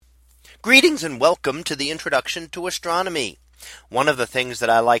Greetings and welcome to the introduction to astronomy. One of the things that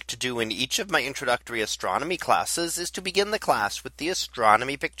I like to do in each of my introductory astronomy classes is to begin the class with the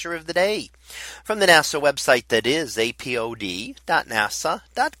astronomy picture of the day from the NASA website, that is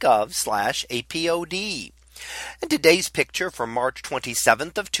apod.nasa.gov/apod. And today's picture from March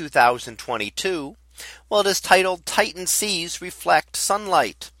 27th of 2022. Well, it is titled Titan Seas Reflect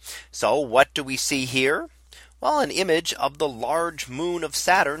Sunlight. So what do we see here? Well, an image of the large moon of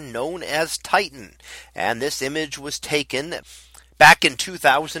Saturn known as Titan. And this image was taken back in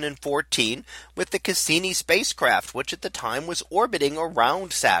 2014 with the Cassini spacecraft, which at the time was orbiting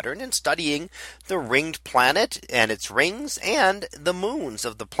around Saturn and studying the ringed planet and its rings and the moons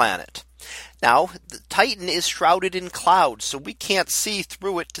of the planet. Now, Titan is shrouded in clouds, so we can't see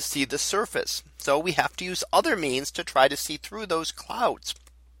through it to see the surface. So we have to use other means to try to see through those clouds.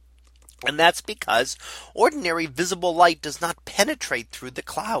 And that's because ordinary visible light does not penetrate through the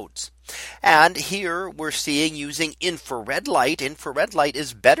clouds. And here we're seeing using infrared light. Infrared light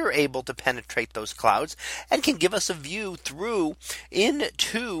is better able to penetrate those clouds and can give us a view through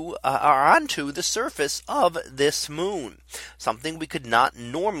into or onto the surface of this moon, something we could not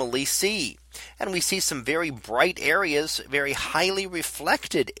normally see. And we see some very bright areas, very highly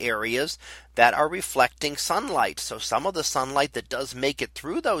reflected areas that are reflecting sunlight. So some of the sunlight that does make it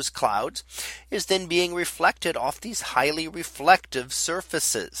through those clouds is then being reflected off these highly reflective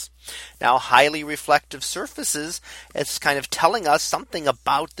surfaces. Now, highly reflective surfaces is kind of telling us something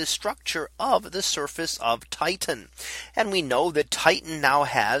about the structure of the surface of Titan. And we know that Titan now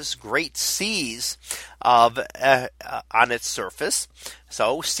has great seas on its surface.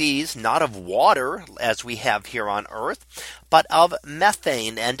 So seas not of water as we have here on Earth, but of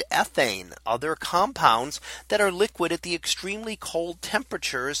methane and ethane, other compounds that are liquid at the extremely cold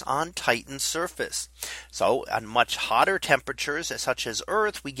temperatures on Titan's surface. So at much hotter temperatures such as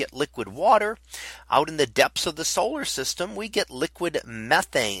Earth, we get liquid water. Out in the depths of the solar system, we get liquid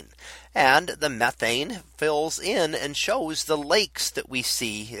methane. And the methane fills in and shows the lakes that we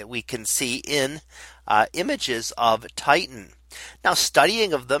can see in images of Titan. Now,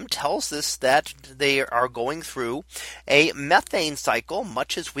 studying of them tells us that they are going through a methane cycle,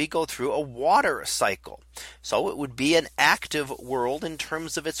 much as we go through a water cycle. So it would be an active world in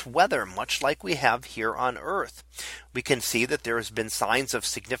terms of its weather, much like we have here on Earth. We can see that there has been signs of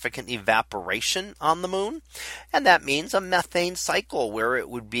significant evaporation on the moon. And that means a methane cycle where it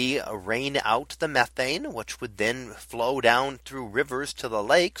would be rain out the methane, which would then flow down through rivers to the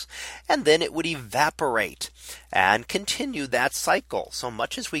lakes. And then it would evaporate and continue that cycle, so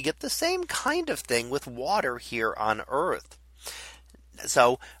much as we get the same kind of thing with water here on Earth.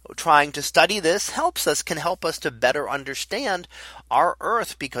 So trying to study this can help us to better understand our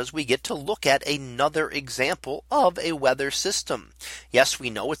Earth, because we get to look at another example of a weather system. Yes,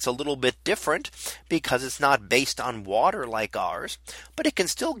 we know it's a little bit different because it's not based on water like ours, but it can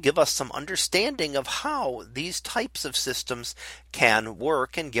still give us some understanding of how these types of systems can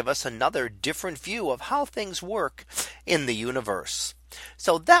work and give us another different view of how things work in the universe.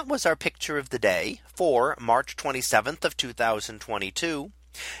 So that was our picture of the day for March 27th of 2022.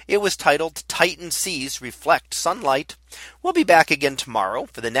 It was titled Titan Seas Reflect Sunlight. We'll be back again tomorrow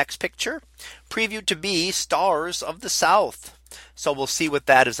for the next picture, previewed to be Stars of the South. So we'll see what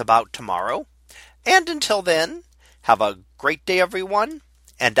that is about tomorrow. And until then, have a great day, everyone,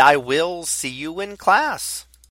 and I will see you in class.